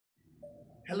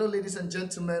Hello, ladies and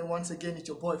gentlemen. Once again, it's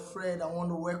your boy Fred. I want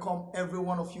to welcome every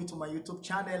one of you to my YouTube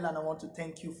channel, and I want to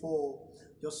thank you for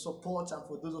your support. And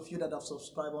for those of you that have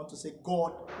subscribed, I want to say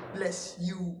God bless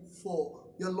you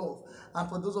for your love. And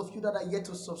for those of you that are yet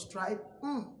to subscribe,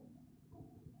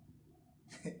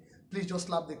 please just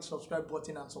slap the subscribe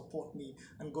button and support me,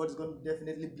 and God is going to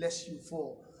definitely bless you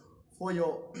for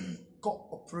your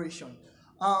cooperation.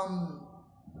 Um,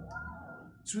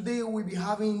 Today we'll be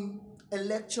having a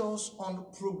lectures on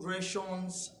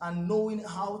progressions and knowing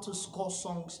how to score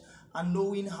songs and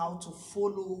knowing how to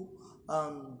follow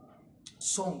um,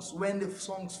 songs. When the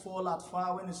songs fall at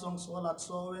fa, when the songs fall at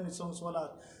sol, when the songs fall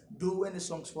at do, when the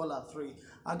songs fall at three.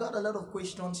 I got a lot of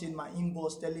questions in my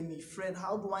inbox telling me, Fred,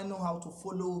 how do I know how to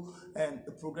follow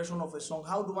the progression of a song?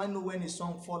 How do I know when a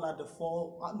song fall at the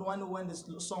four? How do I know when the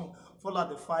song fall at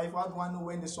the five? How do I know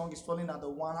when the song is falling at the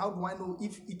one? How do I know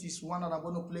if it is one that I'm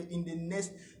going to play in the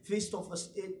next phase of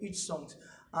each song?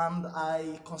 And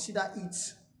I consider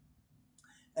it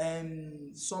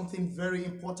something very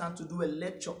important to do a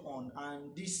lecture on,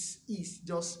 and this is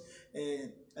just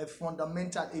a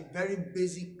fundamental, a very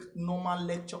basic normal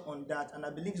lecture on that, and I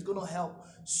believe it's going to help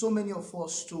so many of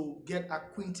us to get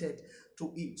acquainted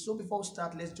to it. So before we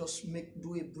start, let's just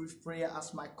do a brief prayer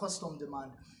as my custom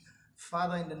demand.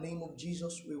 Father, in the name of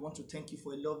Jesus, we want to thank you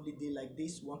for a lovely day like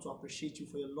this. We want to appreciate you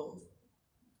for your love.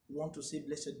 We want to say,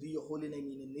 blessed be your holy name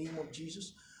in the name of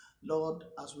Jesus. Lord,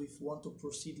 as we want to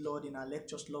proceed, Lord, in our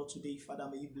lectures, Lord, today, Father,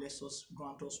 may you bless us,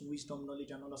 grant us wisdom,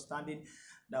 knowledge, and understanding,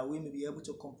 that we may be able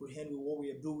to comprehend with what we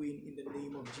are doing in the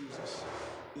name of Jesus.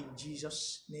 In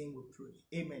Jesus' name we pray.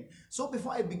 Amen. So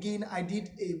before I begin, I did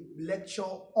a lecture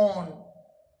on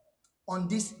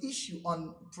this issue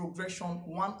on progression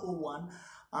 101,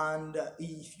 and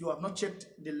if you have not checked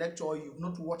the lecture or you've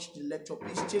not watched the lecture,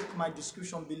 please check my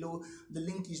description below. The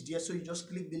link is there, so you just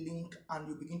click the link and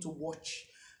you begin to watch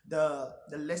the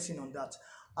lesson on that.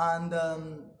 And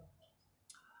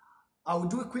I will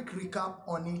do a quick recap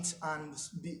on it, and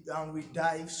we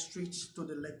dive straight to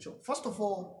the lecture. First of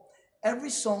all,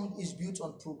 every song is built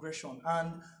on progression,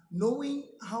 and knowing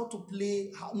how to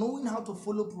play, knowing how to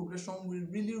follow progression will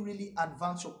really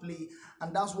advance your play,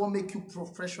 and that's what makes you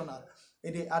professional.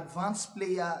 The advanced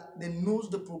player, they knows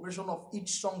the progression of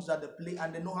each songs that they play,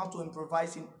 and they know how to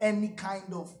improvise in any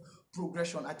kind of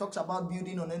progression. I talked about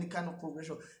building on any kind of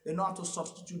progression. They know how to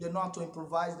substitute, they know how to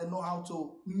improvise, they know how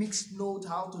to mix notes,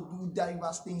 how to do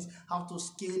diverse things, how to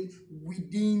scale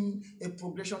within a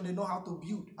progression. They know how to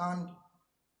build. And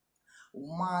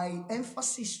my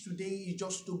emphasis today is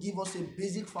just to give us a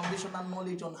basic foundational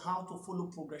knowledge on how to follow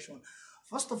progression.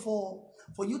 First of all,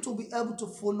 for you to be able to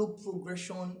follow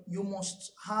progression, you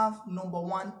must have, number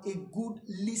one, a good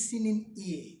listening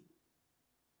ear.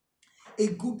 A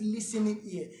good listening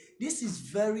ear. This is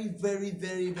very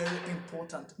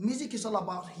important. Music is all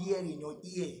about hearing your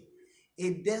ear.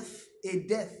 A deaf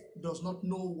does not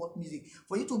know what music.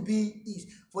 For you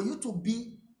to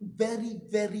be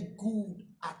very good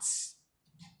at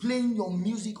playing your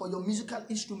music or your musical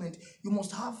instrument, you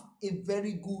must have a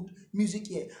very good music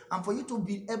ear. And for you to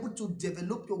be able to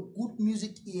develop your good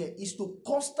music ear is to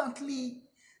constantly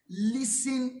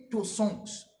listen to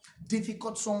songs,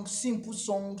 difficult songs, simple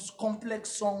songs, complex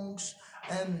songs,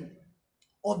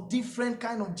 of different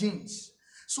kind of genes.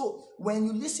 So when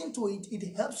you listen to it,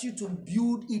 it helps you to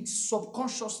build it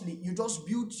subconsciously. You just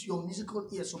build your musical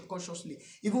ear subconsciously,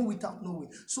 even without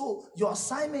knowing. So your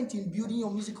assignment in building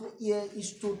your musical ear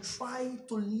is to try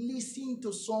to listen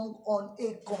to song on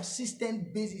a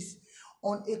consistent basis.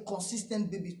 On a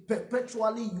consistent basis,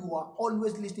 perpetually, you are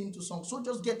always listening to songs. So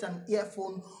just get an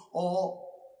earphone or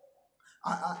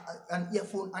an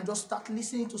earphone and just start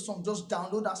listening to songs. Just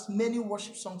download as many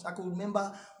worship songs. I could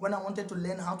remember when I wanted to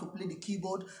learn how to play the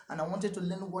keyboard and I wanted to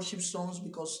learn worship songs,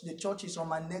 because the church is on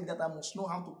my neck that I must know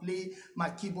how to play my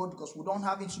keyboard, because we don't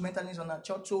have instrumentalists on our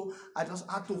church. So I just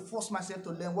had to force myself to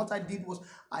learn. What I did was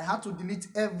I had to delete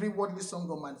every worldly song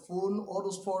on my phone, all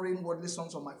those foreign worldly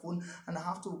songs on my phone, and I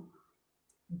have to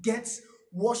get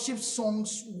worship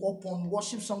songs upon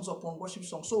worship songs upon worship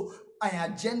songs. So my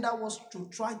agenda was to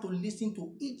try to listen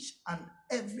to each and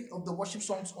every of the worship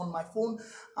songs on my phone,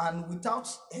 and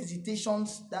without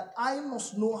hesitations, that I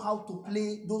must know how to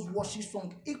play those worship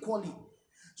songs equally.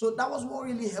 So that was what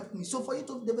really helped me. So for you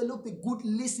to develop a good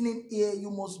listening ear, you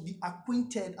must be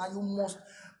acquainted and you must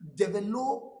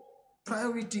develop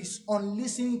priorities on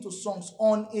listening to songs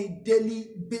on a daily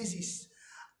basis.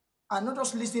 And not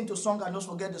just listening to song and just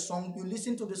forget the song. You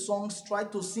listen to the songs, try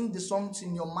to sing the songs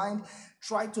in your mind,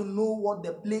 try to know what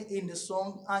they play in the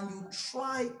song, and you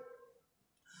try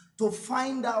to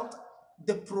find out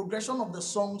the progression of the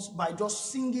songs by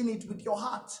just singing it with your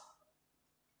heart.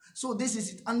 So this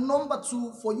is it. And number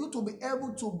two, for you to be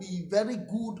able to be very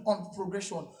good on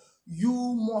progression,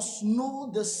 you must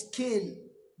know the scale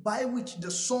by which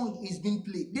the song is being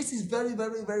played. This is very,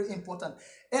 very, very important.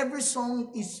 Every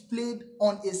song is played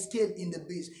on a scale in the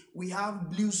bass. We have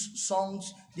blues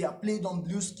songs, they are played on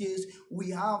blues scales.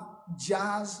 We have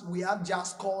jazz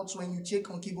chords. When you check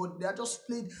on keyboard, they are just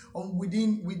played on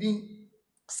within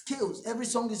scales. Every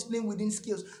song is playing within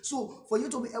scales. So for you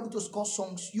to be able to score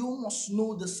songs, you must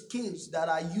know the scales that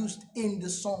are used in the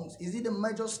songs. Is it the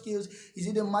major scales? Is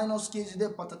it the minor scales? Is it the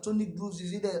pentatonic blues?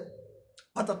 Is it the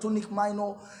pentatonic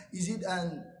minor? Is it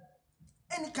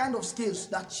any kind of scales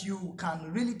that you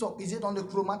can really talk? Is it on the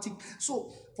chromatic?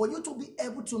 So for you to be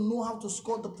able to know how to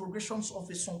score the progressions of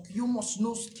a song, you must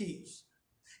know scales.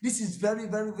 This is very,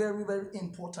 very, very, very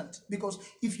important, because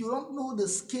if you don't know the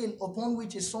scale upon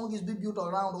which a song is being built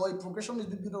around, or a progression is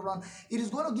being built around, it is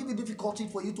going to give you difficulty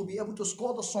for you to be able to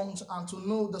score the songs and to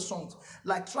know the songs.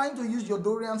 Like trying to use your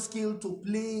Dorian scale to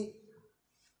play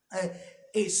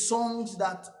a song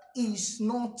that is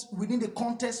not within the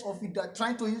context of it, that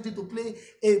trying to use it to play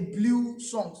a blue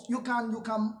song. You can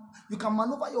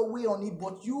maneuver your way on it,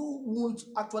 but you won't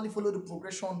actually follow the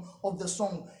progression of the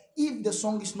song if the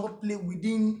song is not played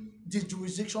within the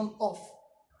jurisdiction of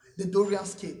the Dorian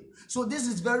scale. So this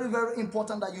is very, very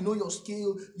important that you know your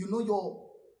scale, you know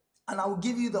your, and I will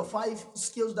give you the 5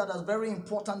 scales that are very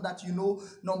important that you know.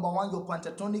 Number 1, your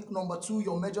pentatonic. Number 2,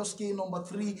 your major scale. Number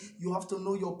 3, you have to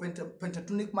know your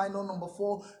pentatonic minor. Number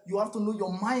 4, you have to know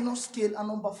your minor scale. And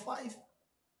number 5,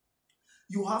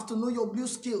 you have to know your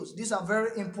blues scales. These are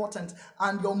very important.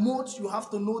 And your modes, you have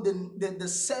to know the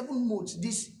 7 modes.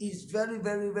 This is very,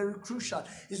 very, very crucial.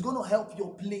 It's going to help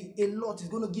your play a lot. It's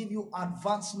going to give you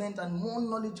advancement and more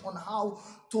knowledge on how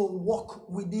to walk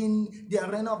within the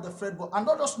arena of the fretboard. And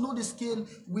not just know the scale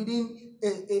within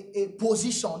a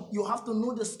position. You have to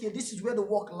know the scale. This is where the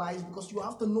work lies, because you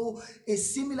have to know a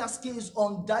similar scales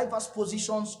on diverse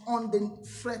positions on the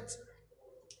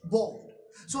fretboard.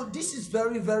 So this is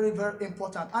very, very, very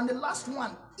important. And the last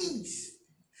one is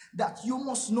that you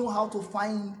must know how to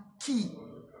find key.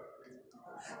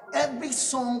 Every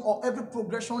song or every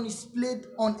progression is played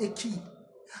on a key.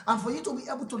 And for you to be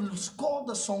able to score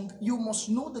the song, you must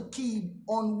know the key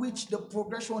on which the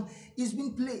progression is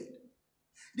being played.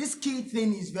 This key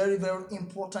thing is very, very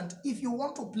important. If you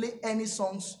want to play any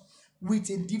songs with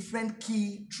a different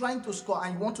key, trying to score,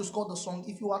 and you want to score the song,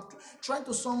 if you are trying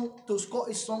to score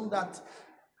a song that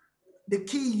the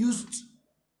key used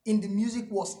in the music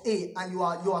was A, and you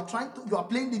are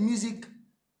playing the music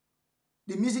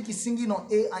is singing on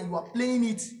A, and you are playing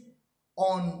it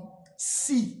on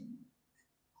C,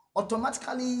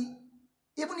 automatically,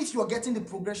 even if you are getting the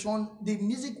progression, the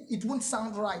music, it won't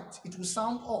sound right, it will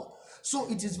sound odd. So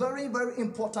it is very, very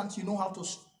important you know how to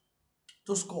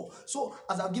score. So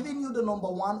as I've given you the number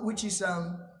 1, which is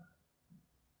the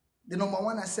number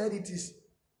 1, I said it is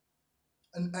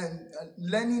and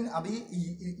learning, a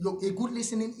good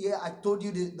listening ear. I told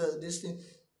you this thing.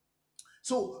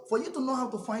 So for you to know how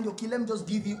to find your key, let me just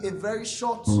give you a very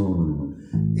short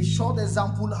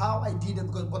example how I did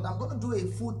it, but I'm going to do a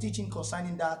full teaching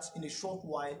concerning that in a short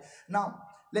while. Now,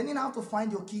 learning how to find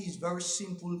your key is very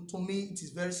simple. To me, it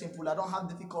is very simple. I don't have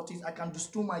difficulties. I can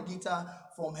just do my guitar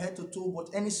from head to toe,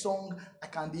 but any song I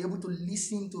can be able to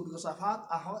listen to, because I have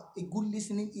a good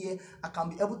listening ear. I can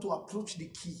be able to approach the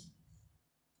key.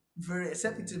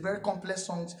 Except it's a very complex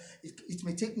songs, it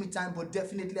may take me time, but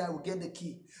definitely I will get the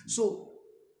key. So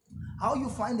how you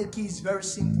find the key is very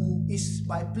simple. Is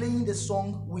by playing the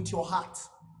song with your heart,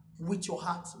 with your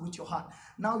heart.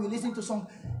 Now you listen to song,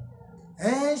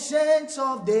 ancient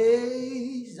of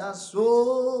days, as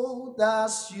old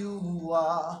as you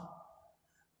are.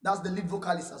 That's the lead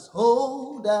vocalist. As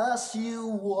old as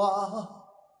you are,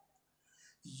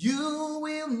 you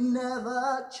will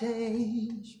never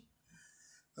change.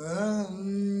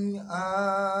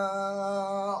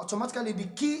 Automatically the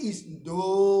key is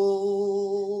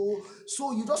Do.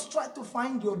 So you just try to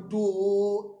find your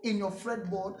Do in your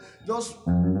fretboard.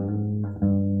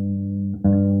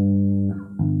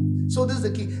 So this is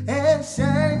the key.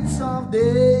 Ancient of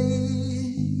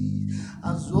days,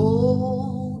 as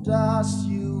old as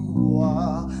you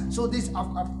are. So this,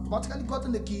 I've automatically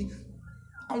gotten the key.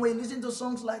 And when you listen to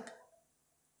songs like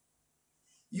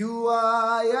You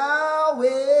are Yahweh,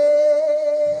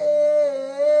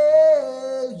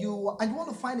 and you want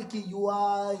to find the key, you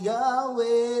are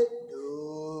Yahweh,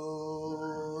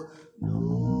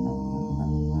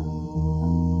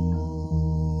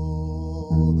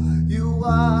 you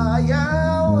are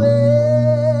Yahweh,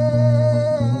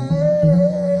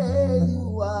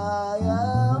 you are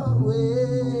Yahweh.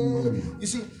 You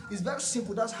see, It's very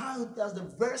simple. That's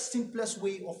the very simplest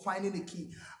way of finding a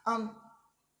key. And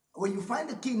when you find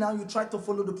the key now, you try to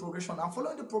follow the progression. And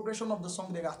following the progression of the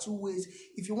song, there are two ways.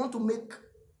 If you want to make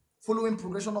following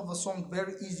progression of the song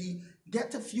very easy,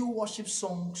 get a few worship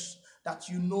songs that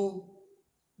you know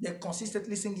they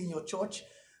consistently sing in your church.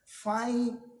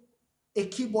 Find a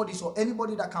keyboardist or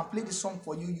anybody that can play the song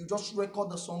for you. You just record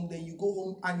the song, then you go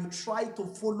home and you try to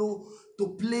follow,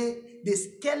 to play the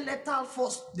skeletal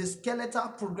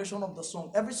progression of the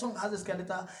song. Every song has a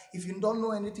skeletal. If you don't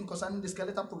know anything concerning the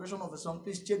skeletal progression of a song,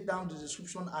 please check down the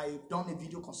description. I've done a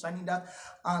video concerning that.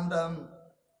 And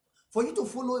for you to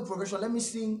follow a progression, let me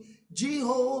sing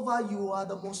Jehovah, you are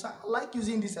the most high. I like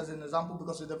using this as an example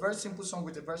because it's a very simple song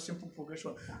with a very simple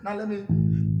progression. Now let me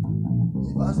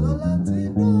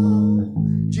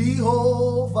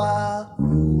Jehovah,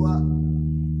 you are.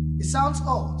 It sounds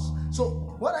odd.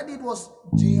 So what I did was,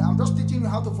 I'm just teaching you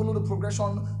how to follow the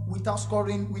progression without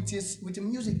scoring, with the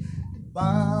music.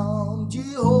 Bam,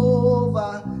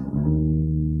 Jehovah.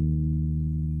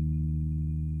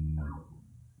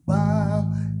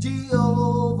 Bam,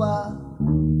 Jehovah.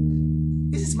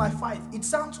 This is my 5. It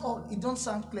sounds odd. It don't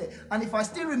sound clear. And if I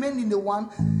still remain in the 1,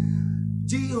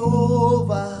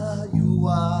 Jehovah, you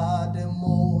are the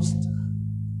most.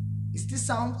 It still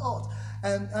sounds odd.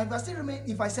 And if I still remain,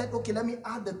 if I said, okay, let me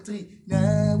add the 3,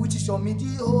 which is on me,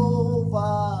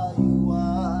 Jehovah, you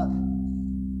are.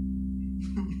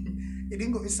 It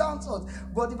didn't go. It sounds odd.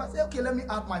 But if I say, okay, let me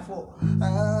add my 4,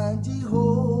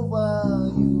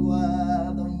 Jehovah, you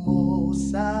are the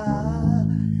most high.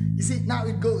 You see, now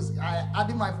it goes. I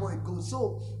added my 4, it goes.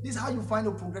 So this is how you find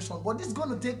a progression. But this is going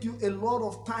to take you a lot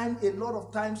of time.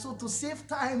 So to save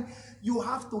time, you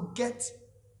have to get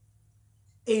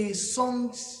a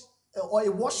songs or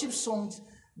a worship songs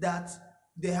that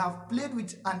they have played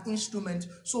with an instrument.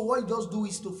 So what you just do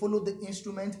is to follow the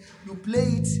instrument. You play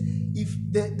it. If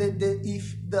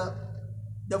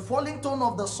the falling tone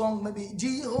of the song, maybe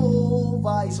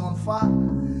Jehovah is on fa,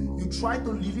 you try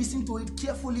to listen to it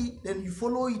carefully, then you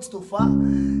follow it to fa,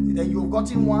 then you've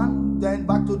gotten 1, then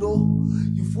back to do,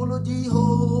 you follow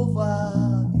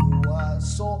Jehovah, you are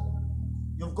so,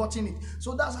 you've gotten it.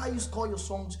 So that's how you score your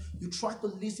songs. You try to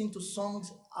listen to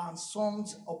songs and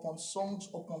songs upon songs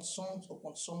upon songs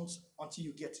upon songs until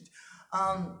you get it.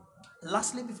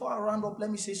 Lastly, before I round up,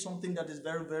 let me say something that is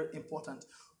very, very important.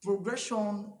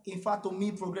 Progression, in fact, to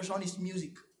me, progression is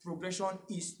music. Progression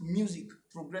is music.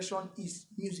 Progression is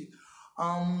music.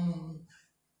 I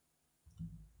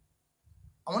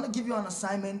want to give you an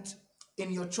assignment. In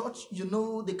your church, you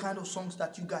know the kind of songs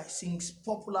that you guys sing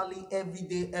popularly every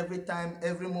day, every time,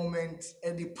 every moment,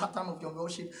 and the pattern of your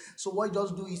worship. So what you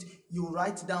just do is you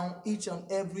write down each and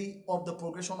every of the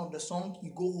progression of the song.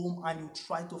 You go home and you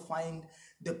try to find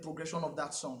the progression of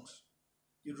that song.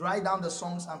 You write down the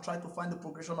songs and try to find the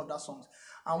progression of that song.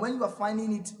 And when you are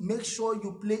finding it, make sure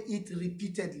you play it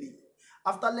repeatedly.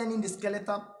 After learning the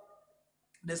skeletal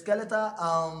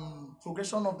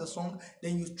progression of the song,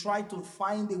 then you try to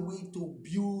find a way to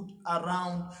build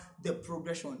around the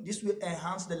progression. This will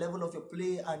enhance the level of your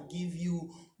play and give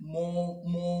you more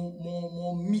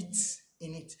meat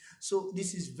in it. So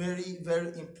this is very,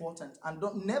 very important. And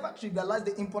don't never trivialize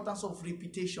the importance of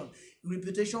repetition.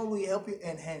 Repetition will help you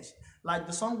enhance. Like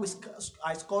the song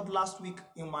I scored last week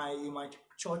in my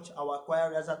church, our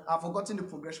choir, I've forgotten the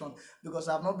progression because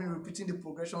I've not been repeating the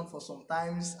progression for some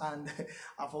times and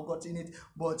I've forgotten it.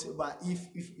 But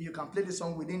if you can play the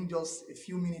song within just a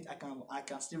few minutes, I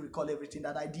can still recall everything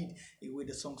that I did with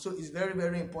the song. So it's very,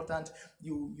 very important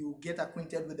you get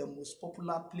acquainted with the most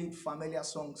popular played familiar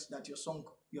songs that your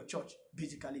church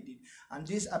basically did. And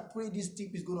I pray this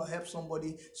tip is going to help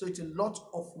somebody. So it's a lot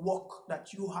of work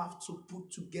that you have to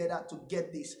put together to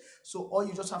get this. So all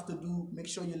you just have to do, make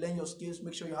sure you learn your skills,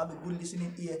 make sure you have a good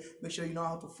listening ear, make sure you know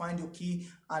how to find your key,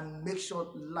 and make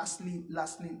sure lastly, make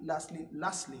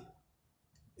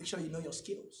sure you know your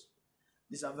skills.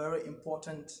 These are very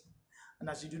important. And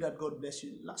as you do that, God bless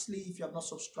you. Lastly, if you have not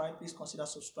subscribed, please consider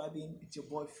subscribing. It's your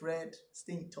boy Fred.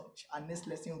 Stay in touch. Our next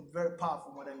lesson will be very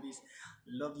powerful more than this.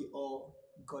 Love you all.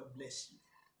 God bless you.